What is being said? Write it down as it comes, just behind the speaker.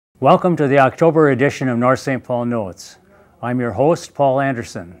Welcome to the October edition of North St. Paul Notes. I'm your host, Paul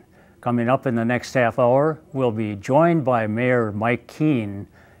Anderson. Coming up in the next half hour, we'll be joined by Mayor Mike Kuehn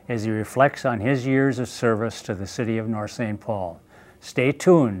as he reflects on his years of service to the city of North St. Paul. Stay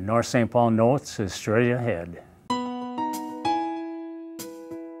tuned. North St. Paul Notes is straight ahead.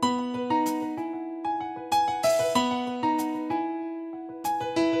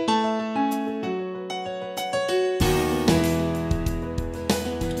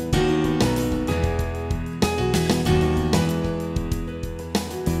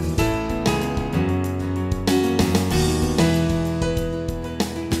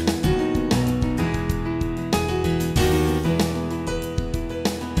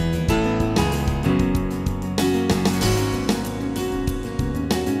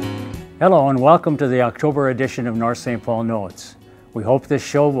 Hello and welcome to the October edition of North St. Paul Notes. We hope this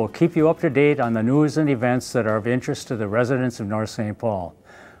show will keep you up to date on the news and events that are of interest to the residents of North St. Paul.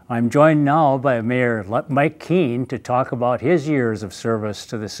 I'm joined now by Mayor Mike Kuehn to talk about his years of service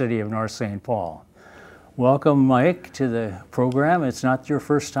to the city of North St. Paul. Welcome, Mike, to the program. It's not your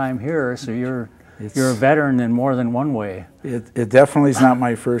first time here, so you're a veteran in more than one way. It definitely is not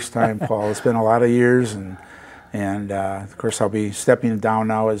my first time, Paul. It's been a lot of years, and of course I'll be stepping down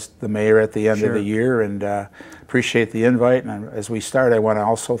now as the mayor at the end of the year, and appreciate the invite. And as we start, I want to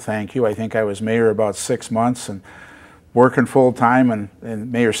also thank you. I think I was mayor about 6 months and working full time, and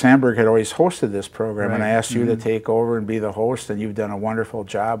Mayor Sandberg had always hosted this program, and I asked you to take over and be the host, and you've done a wonderful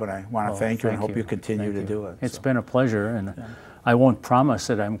job, and I want to thank you and hope you continue to do it. It's been a pleasure, and I won't promise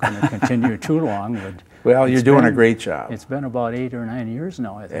that I'm going to continue too long, but well, you're doing a great job. It's been about 8 or 9 years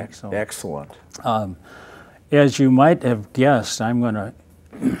now, I think. So excellent. As you might have guessed, I'm going to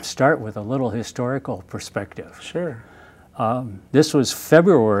start with a little historical perspective. Sure. This was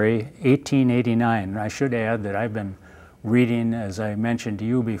February 1889. I should add that I've been reading, as I mentioned to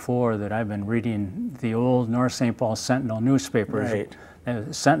you before, that I've been reading the old North St. Paul Sentinel newspapers.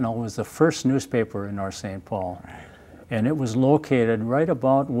 Right. Sentinel was the first newspaper in North St. Paul. Right. And it was located right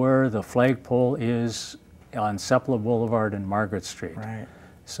about where the flagpole is on Sepulveda Boulevard and Margaret Street. Right.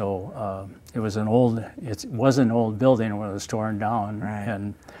 So it was an old building when it was torn down. Right.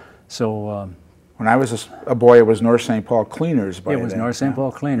 And so when I was a boy, it was North St. Paul Cleaners by then. It was North St. Paul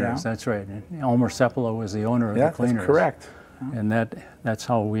Cleaners, that's right. And Elmer Sepulveda was the owner of the Cleaners. That's correct. And that's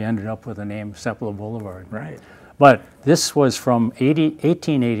how we ended up with the name Sepulveda Boulevard. Right. But this was from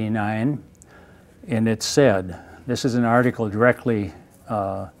 1889, and it said, this is an article directly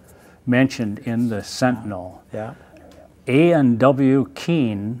mentioned in the Sentinel. Yeah. A&W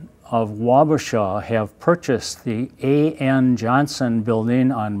Kuehn of Wabasha have purchased the A.N. Johnson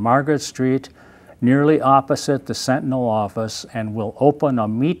building on Margaret Street, nearly opposite the Sentinel office, and will open a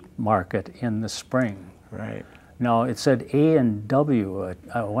meat market in the spring. Right. Now, it said A&W.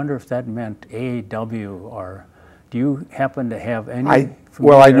 I wonder if that meant A.W. or do you happen to have any?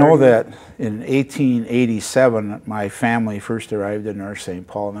 Well, I know that in 1887, my family first arrived in North St.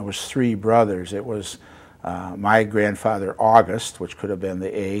 Paul, and there was 3 brothers. It was my grandfather August, which could have been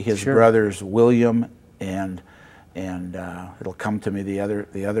the A, his brothers William, and it'll come to me the other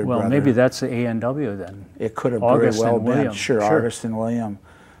brother. Well, maybe that's the A&W then. It could have very well been. William. Sure, August and William.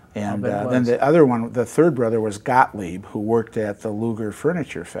 And then the other one, the third brother, was Gottlieb, who worked at the Luger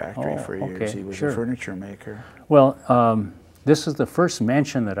Furniture Factory for years. He was a furniture maker. Well, this is the first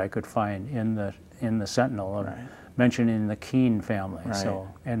mention that I could find in the Sentinel. Right. Mentioning the Kuehn family, right. So,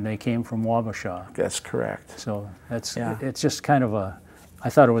 and they came from Wabasha. That's correct. So it's just kind of I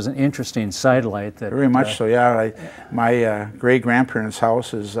thought it was an interesting sidelight. That very much so, yeah. My great-grandparents'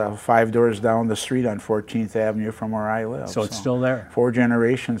 house is 5 doors down the street on 14th Avenue from where I live. So it's still there? 4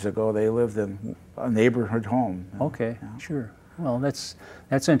 generations ago, they lived in a neighborhood home. Okay, sure. Well, that's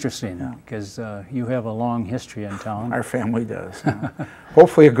interesting because you have a long history in town. Our family does.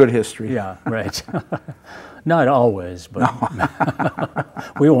 Hopefully a good history. Yeah, right. Not always, but no.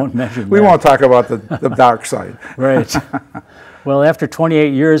 We won't mention that. We won't talk about the dark side. Right. Well, after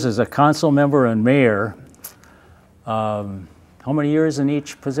 28 years as a council member and mayor, how many years in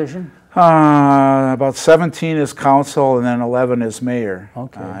each position? About 17 as council and then 11 as mayor.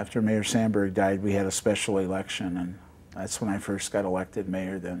 Okay. After Mayor Sandberg died, we had a special election, and that's when I first got elected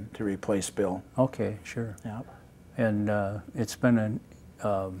mayor then to replace Bill. Okay, sure. Yep. And it's been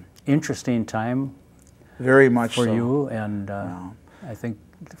an interesting time. Very much for so. you, and I think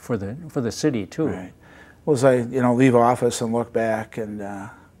for the city too. Right. Well, as I leave office and look back, and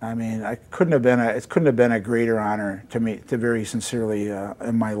I mean, it couldn't have been a greater honor to me, to very sincerely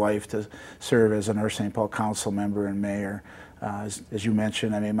in my life, to serve as a North St. Paul council member and mayor. as you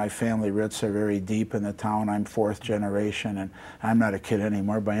mentioned, I mean, my family roots are very deep in the town. I'm fourth generation, and I'm not a kid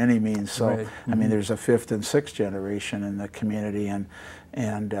anymore by any means. So, right. I mean, there's a fifth and sixth generation in the community, and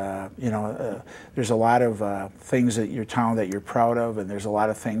you know, there's a lot of things at your town that you're proud of, and there's a lot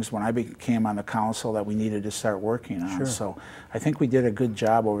of things when I came on the council that we needed to start working on. Sure. So I think we did a good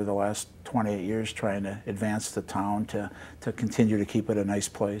job over the last 28 years trying to advance the town to continue to keep it a nice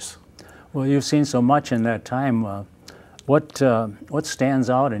place. Well, you've seen so much in that time. What stands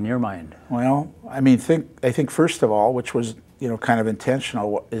out in your mind? Well, I mean, I think first of all, which was, you know, kind of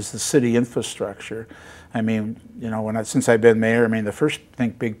intentional, is the city infrastructure. I mean, you know, since I've been mayor, I mean, the first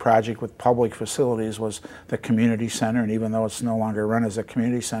big project with public facilities was the community center, and even though it's no longer run as a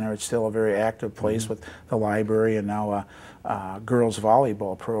community center, it's still a very active place with the library and now a girls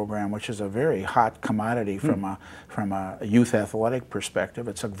volleyball program, which is a very hot commodity from a youth athletic perspective.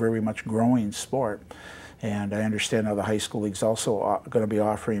 It's a very much growing sport. And I understand now the high school league's also going to be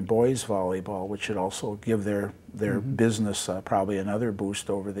offering boys volleyball, which should also give their business probably another boost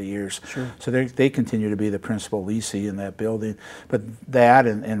over the years. Sure. So they continue to be the principal lessee in that building. But that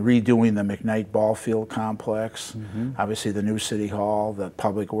and redoing the McKnight ball field complex, obviously the new city hall, the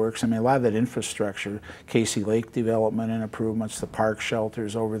public works, I mean, a lot of that infrastructure, Casey Lake development and improvements, the park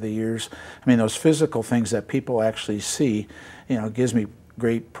shelters over the years. I mean, those physical things that people actually see, you know, gives me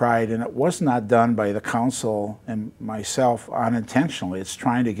great pride, and it was not done by the council and myself unintentionally. It's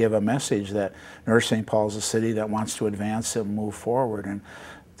trying to give a message that North St. Paul is a city that wants to advance and move forward. And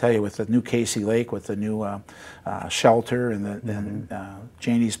I tell you, with the new Casey Lake, with the new shelter and the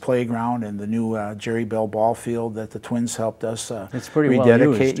Janie's playground and the new Jerry Bell ball field that the Twins helped us it's pretty rededicate.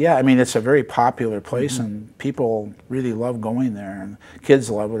 Well used. Yeah, I mean, it's a very popular place, and people really love going there, and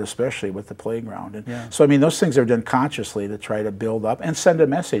kids love it, especially with the playground. And so, I mean, those things are done consciously to try to build up and send a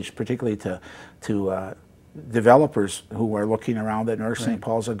message, particularly to developers who are looking around that North St.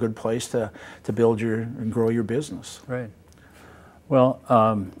 Paul is a good place to build and grow your business. Right. Well,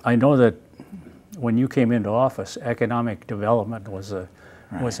 I know that when you came into office, economic development was a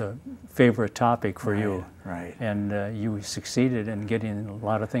favorite topic for you. Right. And you succeeded in getting a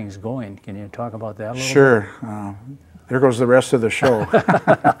lot of things going. Can you talk about that a little bit? Sure. There goes the rest of the show.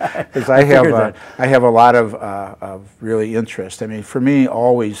 Because I have a lot of really interest. I mean, for me,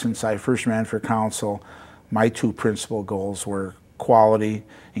 always since I first ran for council, my two principal goals were quality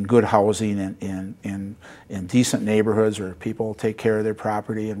and good housing in decent neighborhoods where people take care of their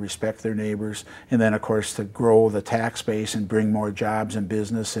property and respect their neighbors, and then of course to grow the tax base and bring more jobs and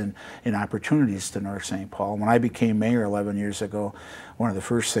business and opportunities to North St. Paul. When I became mayor 11 years ago, one of the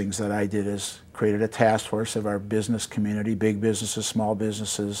first things that I did is created a task force of our business community, big businesses, small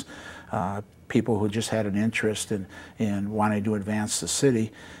businesses, people who just had an interest in wanting to advance the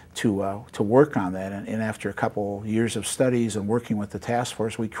city, to work on that. And after a couple years of studies and working with the task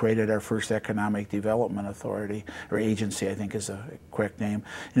force, we created our first economic development authority, or agency, I think is the correct name.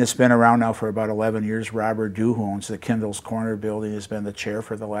 And it's been around now for about 11 years. Robert Dew, who owns the Kindle's Corner building, has been the chair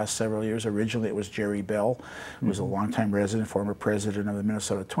for the last several years. Originally it was Jerry Bell, who was a longtime resident, former president of the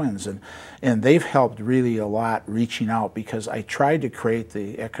Minnesota Twins. And they've helped really a lot reaching out, because I tried to create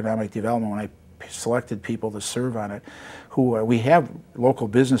the economic development when I selected people to serve on it, who we have local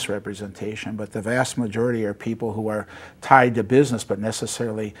business representation, but the vast majority are people who are tied to business, but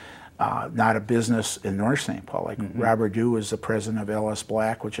necessarily not a business in North St. Paul. Like Robert Dew is the president of LS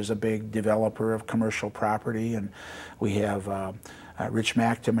Black, which is a big developer of commercial property, and we have Rich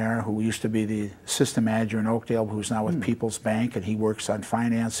McNamara, who used to be the assistant manager in Oakdale, who's now with People's Bank, and he works on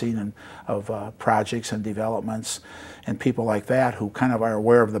financing and of projects and developments, and people like that who kind of are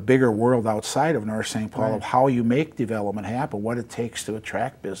aware of the bigger world outside of North St. Paul, of how you make development happen, what it takes to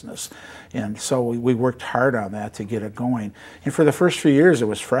attract business. And so we worked hard on that to get it going. And for the first few years it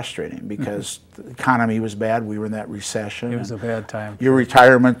was frustrating because the economy was bad. We were in that recession. It was a bad time. Your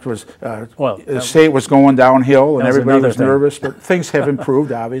retirement was, the state was going downhill and everybody was nervous, but things have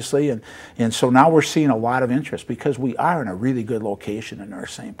improved obviously. And so now we're seeing a lot of interest because we are in a really good location in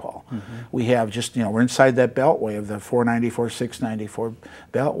North St. Paul. We have just, we're inside that beltway of the 494, 694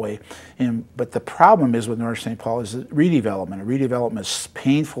 beltway. But the problem is with North St. Paul is redevelopment. Redevelopment is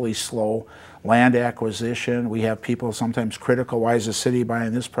painfully slow. Land acquisition, we have people sometimes critical, why is the city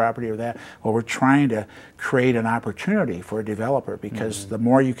buying this property or that? Well, we're trying to create an opportunity for a developer because the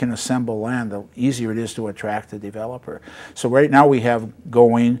more you can assemble land, the easier it is to attract a developer. So right now we have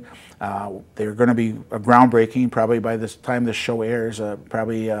going, they're going to be a groundbreaking, probably by the time this show airs,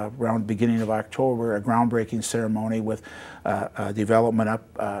 probably around the beginning of October, a groundbreaking ceremony with a development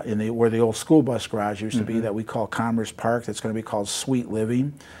up in where the old school bus garage used to be that we call Commerce Park. That's going to be called Sweet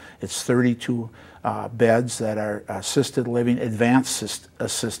Living. It's 32 beds that are assisted living, advanced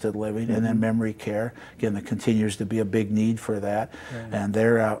assisted living, and then memory care. Again, there continues to be a big need for that. Right. And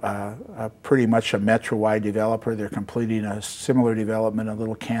they're pretty much a metro-wide developer. They're completing a similar development in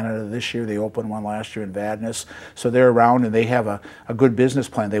Little Canada this year. They opened one last year in Vadnais. So they're around, and they have a good business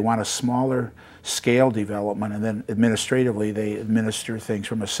plan. They want a smaller scale development, and then administratively they administer things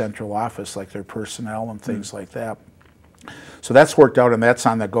from a central office, like their personnel and things like that. So that's worked out, and that's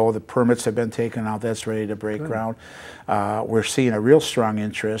on the go. The permits have been taken out. That's ready to break ground. We're seeing a real strong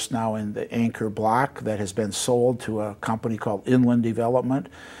interest now in the anchor block that has been sold to a company called Inland Development,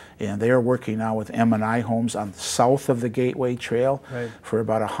 and they are working now with M&I homes on south of the Gateway Trail for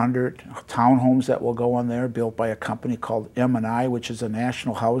about 100 townhomes that will go on there, built by a company called M&I, which is a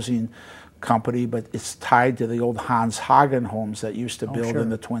national housing company, but it's tied to the old Hans Hagen homes that used to build in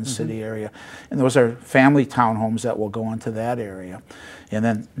the Twin City area. And those are family townhomes that will go into that area. And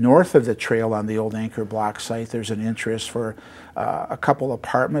then north of the trail on the old anchor block site, there's an interest for a couple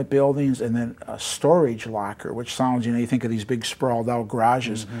apartment buildings and then a storage locker, which sounds, you think of these big sprawled out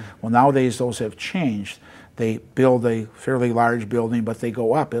garages. Well, nowadays those have changed. They build a fairly large building, but they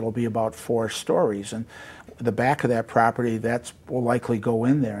go up. It'll be about 4 stories. And the back of that property, that will likely go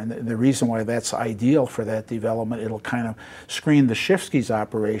in there. And the reason why that's ideal for that development, it'll kind of screen the Shifsky's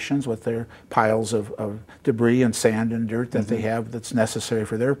operations with their piles of debris and sand and dirt that they have that's necessary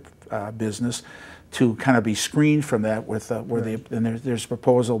for their business, to kind of be screened from that with and there's a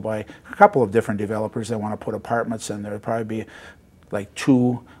proposal by a couple of different developers that want to put apartments in there. There'll probably be like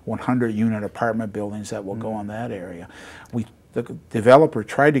 2 100-unit apartment buildings that will go in that area. The developer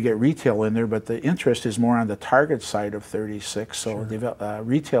tried to get retail in there, but the interest is more on the Target side of 36, so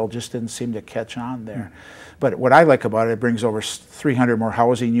retail just didn't seem to catch on there. But what I like about it, it brings over 300 more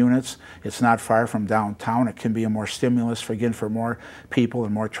housing units. It's not far from downtown. It can be a more stimulus for more people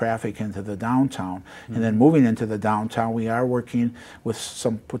and more traffic into the downtown. And then moving into the downtown, we are working with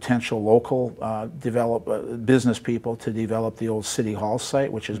some potential local business people to develop the old City Hall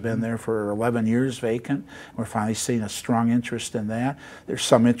site, which has been there for 11 years vacant. We're finally seeing a strong interest in that. There's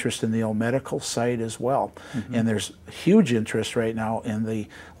some interest in the old medical site as well. And there's huge interest right now in the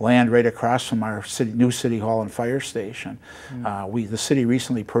land right across from our new City Hall and fire station. The city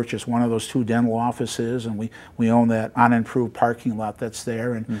recently purchased one of those 2 dental offices, and we own that unimproved parking lot that's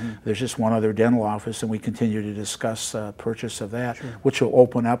there, and there's just one other dental office, and we continue to discuss purchase of that, which will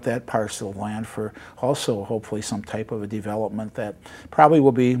open up that parcel of land for also hopefully some type of a development that probably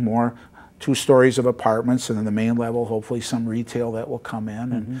will be more 2 stories of apartments, and then the main level, hopefully some retail that will come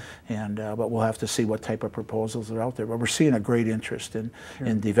in, but we'll have to see what type of proposals are out there. But we're seeing a great interest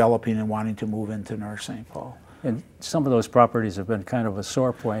in developing and wanting to move into North St. Paul. And some of those properties have been kind of a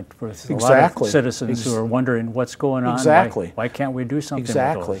sore point for a lot of citizens who are wondering what's going on. Why can't we do something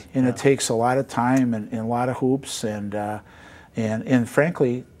with those? And it takes a lot of time and a lot of hoops, and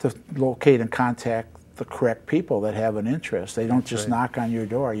frankly, to locate and contact the correct people that have an interest. They don't just knock on your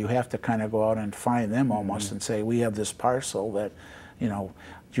door. You have to kind of go out and find them almost and say, we have this parcel that,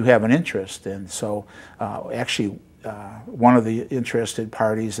 you have an interest in. So actually, one of the interested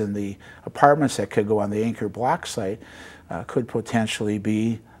parties in the apartments that could go on the anchor block site could potentially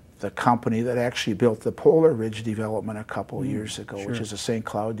be the company that actually built the Polar Ridge development a couple years ago, which is a St.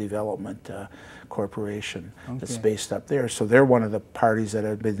 Cloud Development Corporation that's based up there. So they're one of the parties that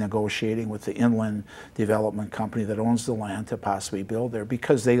have been negotiating with the Inland Development Company that owns the land to possibly build there,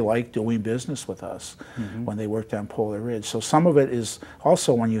 because they like doing business with us when they worked on Polar Ridge. So some of it is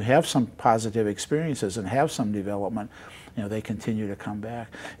also when you have some positive experiences and have some development, they continue to come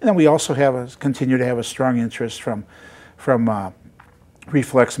back. And then we also continue to have a strong interest from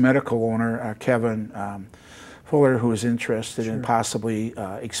Reflex Medical owner Kevin Fuller, who is interested in possibly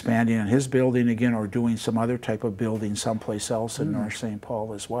expanding on his building again, or doing some other type of building someplace else in North St.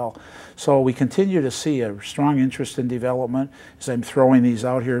 Paul as well. So we continue to see a strong interest in development. As I'm throwing these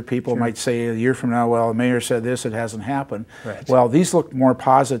out here, people might say a year from now, well, the mayor said this, it hasn't happened. Well, these look more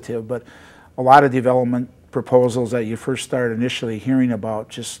positive, but a lot of development proposals that you first start initially hearing about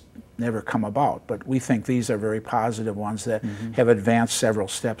just never come about. But we think these are very positive ones that have advanced several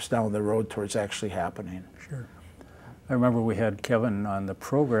steps down the road towards actually happening. Sure. I remember we had Kevin on the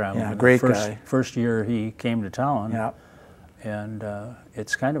program. Yeah, great guy. First year he came to town. Yeah. And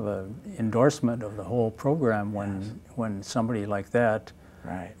it's kind of an endorsement of the whole program when somebody like that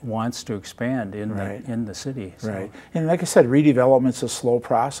Right. wants to expand in Right. in the city. So. Right. And like I said, redevelopment's a slow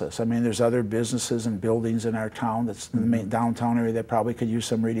process. I mean, there's other businesses and buildings in our town that's in the main downtown area that probably could use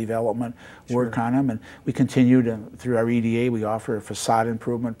some redevelopment work on them. And we continue to, through our EDA, we offer a facade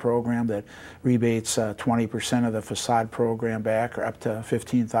improvement program that rebates 20% of the facade program back, or up to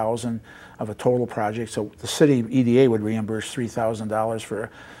 $15,000 of a total project. So the city EDA would reimburse $3,000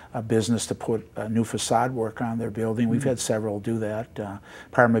 for a business to put new facade work on their building. We've had several do that.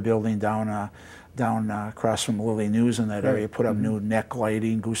 Part of my building down across from Lilly News in that area put up new neck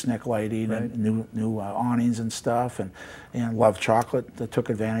lighting, gooseneck lighting, and new awnings and stuff. And Love Chocolate that took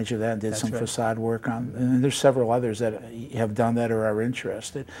advantage of that and did some facade work on. And there's several others that have done that or are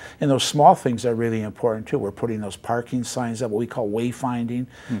interested. And those small things are really important too. We're putting those parking signs up, what we call wayfinding,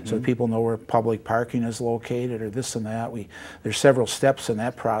 so that people know where public parking is located or this and that. There's several steps in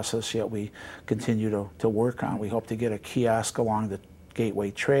that process yet we continue to work on. We hope to get a kiosk along the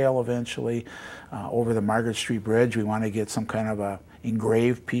Gateway Trail eventually. Over the Margaret Street Bridge, we want to get some kind of a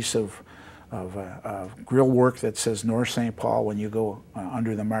engraved piece of grill work that says North St. Paul when you go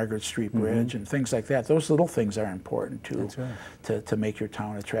under the Margaret Street Bridge and things like that. Those little things are important too, to make your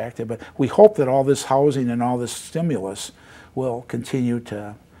town attractive. But we hope that all this housing and all this stimulus will continue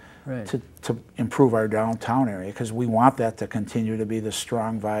to improve our downtown area, because we want that to continue to be the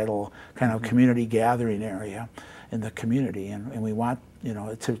strong, vital kind of community gathering area in the community, and we want, you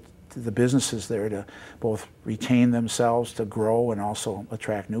know, to the businesses there to both retain themselves, to grow, and also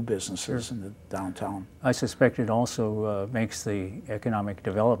attract new businesses in the downtown. I suspect it also makes the economic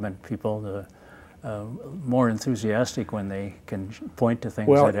development people more enthusiastic when they can point to things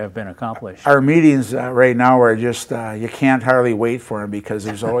that have been accomplished. Our meetings right now are just, you can't hardly wait for them, because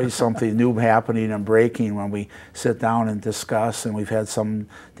there's always something new happening and breaking when we sit down and discuss. And we've had some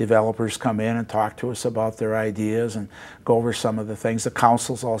developers come in and talk to us about their ideas and go over some of the things. The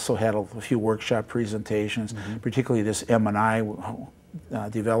council's also had a few workshop presentations, particularly this M&I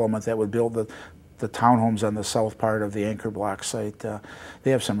development that would build the townhomes on the south part of the anchor block site. They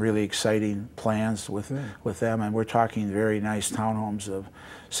have some really exciting plans with them, and we're talking very nice townhomes of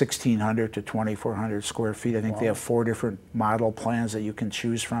 1,600 to 2,400 square feet. I think they have 4 different model plans that you can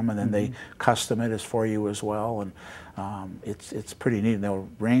choose from, and then they custom it as for you as well. And it's pretty neat. And they'll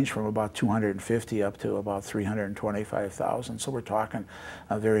range from about 250 up to about 325,000. So we're talking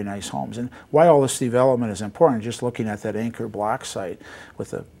very nice homes. And why all this development is important, just looking at that anchor block site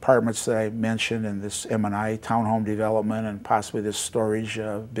with the apartments that I mentioned and this M&I townhome development and possibly this storage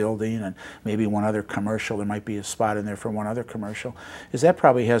building and maybe one other commercial. There might be a spot in there for one other commercial. Is that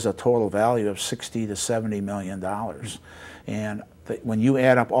probably has a total value of $60 to $70 million. And when you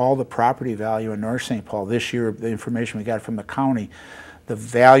add up all the property value in North St. Paul this year, the information we got from the county, the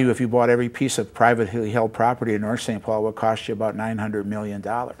value, if you bought every piece of privately held property in North St. Paul, would cost you about $900 million.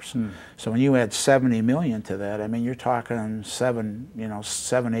 So when you add $70 million to that, I mean, you're talking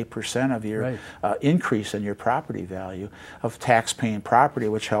 7-8% of your increase in your property value of tax-paying property,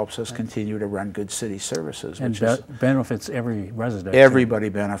 which helps us continue to run good city services. And benefits every resident. Everybody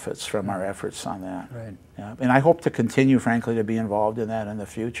benefits from our efforts on that. Yeah. And I hope to continue, frankly, to be involved in that in the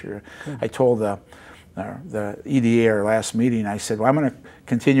future. I told the EDA, our last meeting, I said, well, I'm going to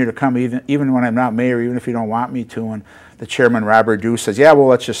continue to come even when I'm not mayor, even if you don't want me to. And the chairman, Robert Dew, says, yeah, well,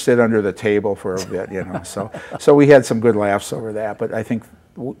 let's just sit under the table for a bit, you know. So we had some good laughs over that. But I think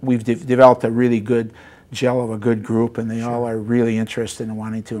we've developed a really good gel of a good group, and they all are really interested in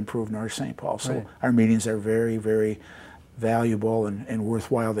wanting to improve North St. Paul. So our meetings are very, very valuable and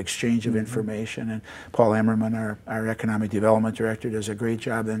worthwhile exchange of information. And Paul Emmerman, our economic development director, does a great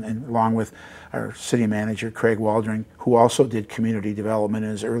job, and along with our city manager, Craig Waldring, who also did community development in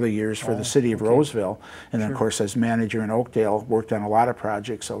his early years for the city of Roseville, and then of course as manager in Oakdale, worked on a lot of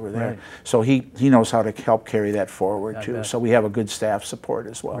projects over there. So he knows how to help carry that forward too. So we have a good staff support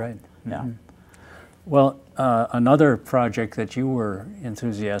as well. Well, another project that you were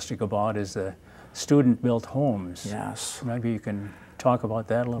enthusiastic about is the student-built homes. Yes. Maybe you can talk about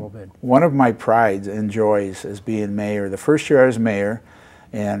that a little bit. One of my prides and joys as being mayor, the first year I was mayor,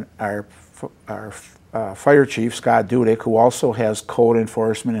 and our fire chief, Scott Dudek, who also has code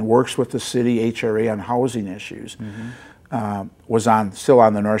enforcement and works with the city HRA on housing issues, was still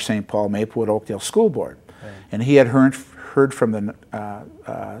on the North St. Paul Maplewood Oakdale School Board. And he had heard from the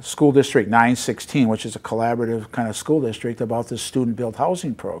School District 916, which is a collaborative kind of school district, about this student-built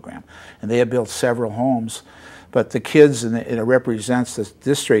housing program. And they had built several homes. But the kids, and it represents this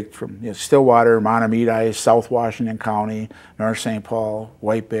district from Stillwater, Montemita, South Washington County, North St. Paul,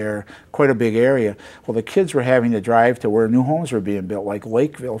 White Bear, quite a big area. Well, the kids were having to drive to where new homes were being built, like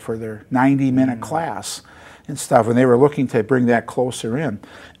Lakeville, for their 90-minute class. and stuff, and they were looking to bring that closer in.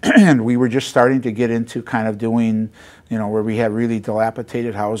 And we were just starting to get into kind of doing, you know, where we had really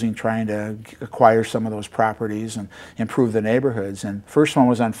dilapidated housing, trying to acquire some of those properties and improve the neighborhoods. And first one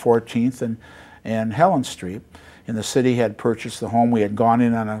was on 14th and Helen Street. And the city had purchased the home. We had gone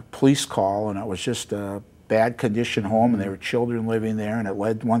in on a police call, and it was just a bad condition home, and there were children living there, and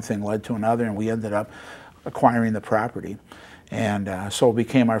one thing led to another, and we ended up acquiring the property. And so it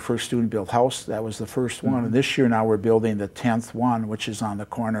became our first student-built house. That was the first one. And this year now we're building the 10th one, which is on the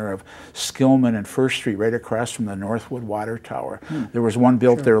corner of Skillman and First Street, right across from the Northwood Water Tower. There was one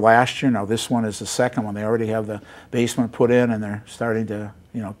built there last year. Now this one is the second one. They already have the basement put in, and they're starting to,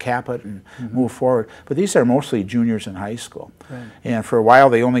 you know, cap it and move forward. But these are mostly juniors in high school. And for a while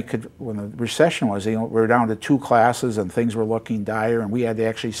they only could, when the recession was, we were down to 2 classes and things were looking dire, and we had to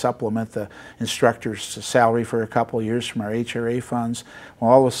actually supplement the instructor's salary for a couple of years from our HRA funds.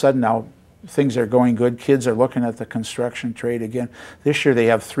 Well, all of a sudden now things are going good. Kids are looking at the construction trade again. This year they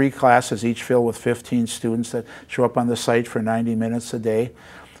have 3 classes, each filled with 15 students that show up on the site for 90 minutes a day.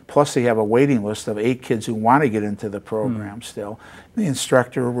 Plus they have a waiting list of 8 kids who want to get into the program still. The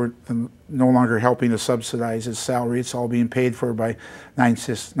instructor, we're no longer helping to subsidize his salary. It's all being paid for by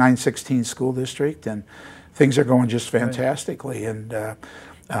 916 school district, and things are going just fantastically. And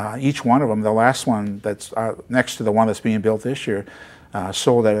each one of them, the last one that's next to the one that's being built this year,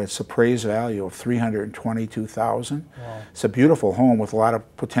 sold at its appraised value of $322,000. Wow. It's a beautiful home with a lot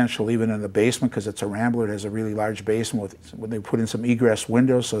of potential even in the basement, because it's a Rambler. It has a really large basement when they put in some egress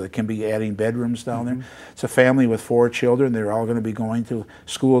windows so they can be adding bedrooms down there. It's a family with 4 children. They're all going to be going to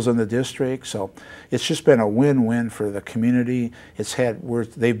schools in the district. So it's just been a win-win for the community. It's had where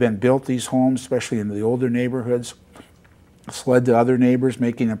they've been built, these homes, especially in the older neighborhoods. It's led to other neighbors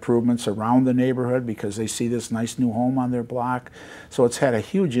making improvements around the neighborhood because they see this nice new home on their block. So it's had a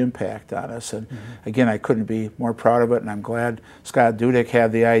huge impact on us. And again, I couldn't be more proud of it, and I'm glad Scott Dudek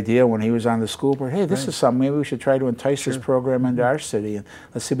had the idea when he was on the school board, hey, this is something, maybe we should try to entice this program into our city, and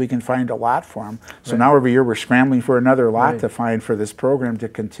let's see if we can find a lot for them. So now every year we're scrambling for another lot to find for this program to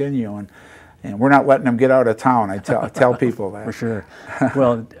continue. And we're not letting them get out of town. I tell people that. For sure.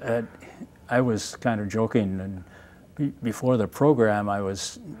 Well, I was kind of joking, and before the program, I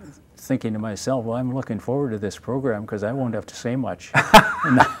was thinking to myself, well, I'm looking forward to this program because I won't have to say much.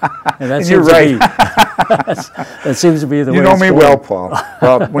 and that you're right. That seems to be the way you know me going. well, Paul.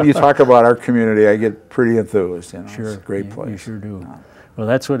 Well, when you talk about our community, I get pretty enthused. You know, sure, it's a great place. You sure do. Well,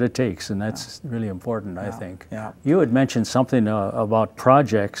 that's what it takes, and that's really important, I think. You had mentioned something about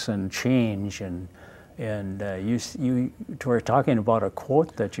projects and change, and you were talking about a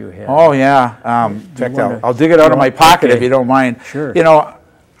quote that you had. Oh yeah. In fact, I'll dig it out of my pocket if you don't mind. Sure. You know,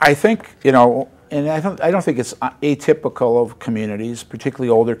 I think, you know, and I don't think it's atypical of communities, particularly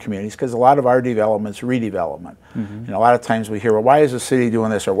older communities, because a lot of our development's redevelopment. And a lot of times we hear, well, why is the city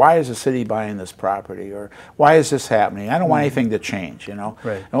doing this, or why is the city buying this property, or why is this happening? I don't want anything to change, you know.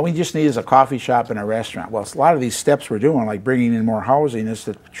 And what we just need is a coffee shop and a restaurant. Well, a lot of these steps we're doing, like bringing in more housing, is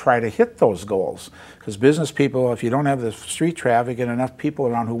to try to hit those goals. Because business people, if you don't have the street traffic and enough people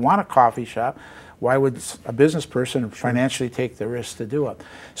around who want a coffee shop, why would a business person financially take the risk to do it?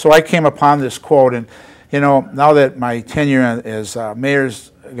 So I came upon this quote, and you know, now that my tenure as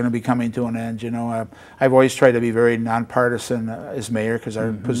mayor's going to be coming to an end, you know, I've always tried to be very nonpartisan as mayor, because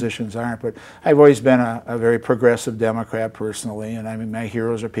our positions aren't, but I've always been a very progressive Democrat personally, and I mean, my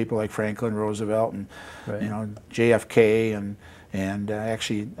heroes are people like Franklin Roosevelt and you know, JFK and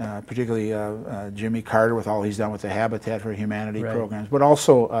actually particularly Jimmy Carter with all he's done with the Habitat for Humanity programs, but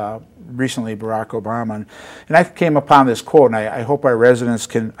also recently Barack Obama. And I came upon this quote, and I hope our residents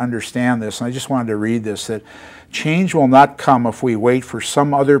can understand this, and I just wanted to read this, that change will not come if we wait for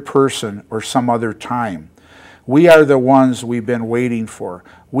some other person or some other time. We are the ones we've been waiting for.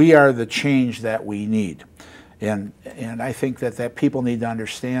 We are the change that we need. And I think that people need to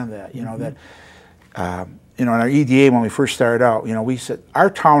understand that, you know, that you know, in our EDA, when we first started out, you know, we said our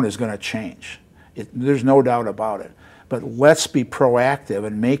town is going to change. There's no doubt about it. But let's be proactive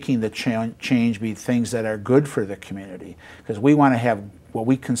in making the change be things that are good for the community, because we want to have what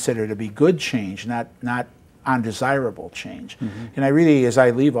we consider to be good change, not undesirable change. And I really, as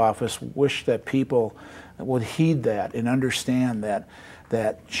I leave office, wish that people would heed that and understand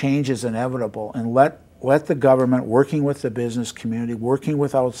that change is inevitable, and let the government, working with the business community, working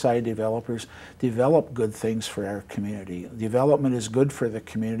with outside developers, develop good things for our community. Development is good for the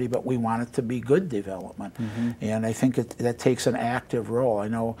community, but we want it to be good development. And I think that takes an active role. I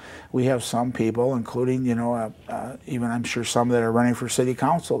know we have some people, including, you know, even I'm sure some that are running for city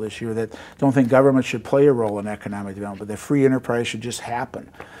council this year, that don't think government should play a role in economic development, that free enterprise should just happen.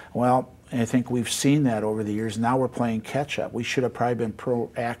 Well, And I think we've seen that over the years. Now we're playing catch up. We should have probably been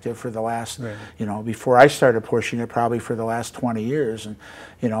proactive for the last, you know, before I started pushing it, probably for the last 20 years. And,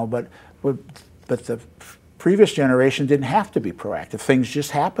 you know, but the previous generation didn't have to be proactive. Things just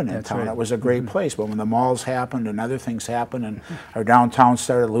happened in town. It was a great place. But when the malls happened and other things happened and our downtown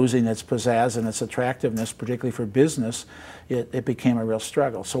started losing its pizzazz and its attractiveness, particularly for business, it became a real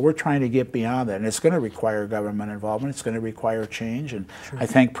struggle. So we're trying to get beyond that. And it's going to require government involvement. It's going to require change. And I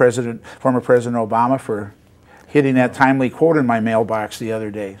thank former President Obama for hitting that timely quote in my mailbox the other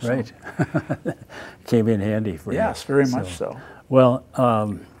day. So. Right. Came in handy for you. Yes, very much so. Well,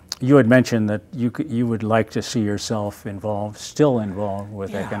 you had mentioned that you would like to see yourself still involved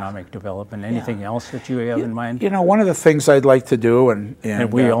with economic development. Anything else that you have in mind? You know, one of the things I'd like to do, and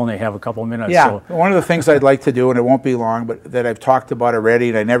we only have a couple minutes. Yeah, so. One of the things I'd like to do, and it won't be long, but that I've talked about already,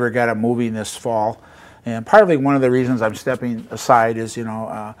 and I never got a moving this fall. And partly one of the reasons I'm stepping aside is, you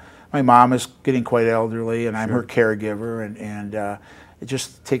know, my mom is getting quite elderly, and I'm her caregiver, and it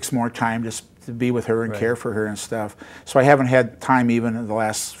just takes more time to be with her and care for her and stuff. So I haven't had time even in the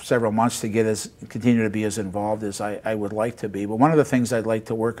last several months to continue to be as involved as I would like to be. But one of the things I'd like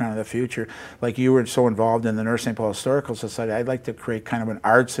to work on in the future, like you were so involved in the North St. Paul Historical Society, I'd like to create kind of an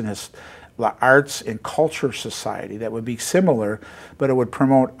arts and culture society that would be similar, but it would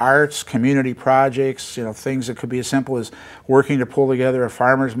promote arts, community projects, you know, things that could be as simple as working to pull together a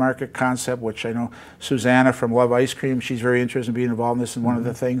farmer's market concept, which I know Susanna from Love Ice Cream, she's very interested in being involved in this, and one of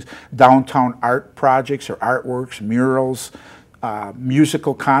the things, downtown art projects or artworks, murals,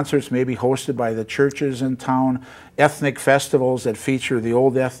 musical concerts maybe hosted by the churches in town, ethnic festivals that feature the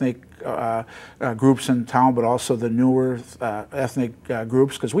old ethnic groups in town, but also the newer ethnic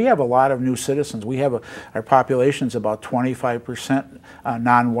groups, because we have a lot of new citizens. We have our population's about 25%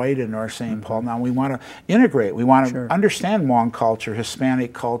 non-white in North St. Paul. Now we want to integrate. We want to understand Hmong culture,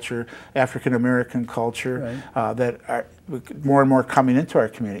 Hispanic culture, African American culture that are more and more coming into our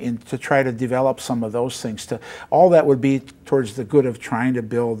community, and to try to develop some of those things. All that would be towards the good of trying to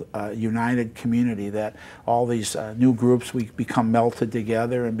build a united community, that all these new groups, we become melted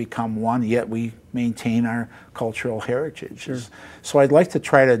together and become one, yet we maintain our cultural heritage. So I'd like to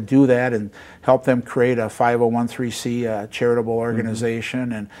try to do that and help them create a 501(c) charitable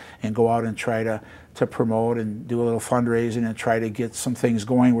organization, and go out and try to promote and do a little fundraising and try to get some things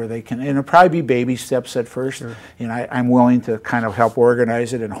going where they can, and it'll probably be baby steps at first. And I'm willing to kind of help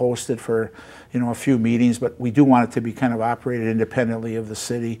organize it and host it for, you know, a few meetings, but we do want it to be kind of operated independently of the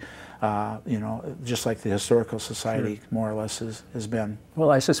city, you know, just like the Historical Society more or less has been. Well,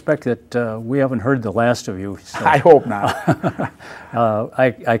 I suspect that we haven't heard the last of you. So. I hope not.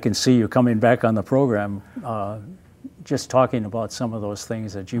 I can see you coming back on the program, just talking about some of those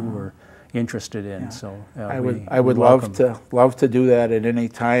things that you were interested in. So I would love to do that at any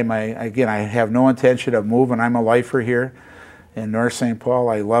time. Again, I have no intention of moving. I'm a lifer here in North St. Paul.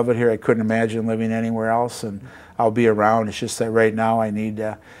 I love it here. I couldn't imagine living anywhere else, and I'll be around. It's just that right now I need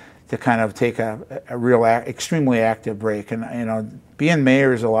to kind of take a real extremely active break. And you know, being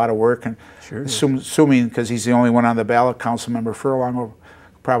mayor is a lot of work, and assuming because he's the only one on the ballot, Councilmember Furlong will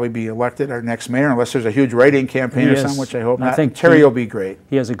probably be elected our next mayor, unless there's a huge write-in campaign or something, which I hope not. I think Terry will be great.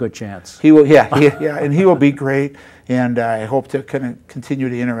 He has a good chance. He will, and he will be great. And I hope to kind of continue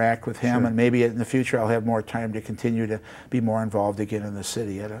to interact with him, and maybe in the future I'll have more time to continue to be more involved again in the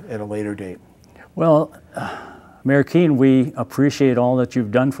city at a later date. Well, Mayor Kuehn, we appreciate all that you've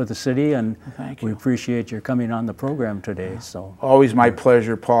done for the city, and we appreciate your coming on the program today. So always my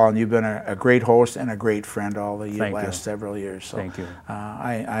pleasure, Paul, and you've been a great host and a great friend all the last several years. So thank you.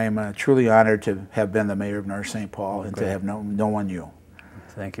 I am truly honored to have been the mayor of North St. Paul and to have known you.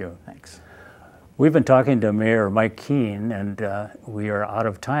 Thank you. Thanks. We've been talking to Mayor Mike Kuehn, and we are out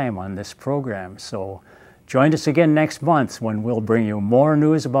of time on this program. So join us again next month when we'll bring you more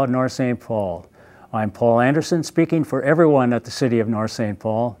news about North St. Paul. I'm Paul Anderson, speaking for everyone at the City of North St.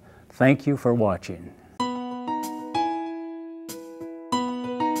 Paul. Thank you for watching.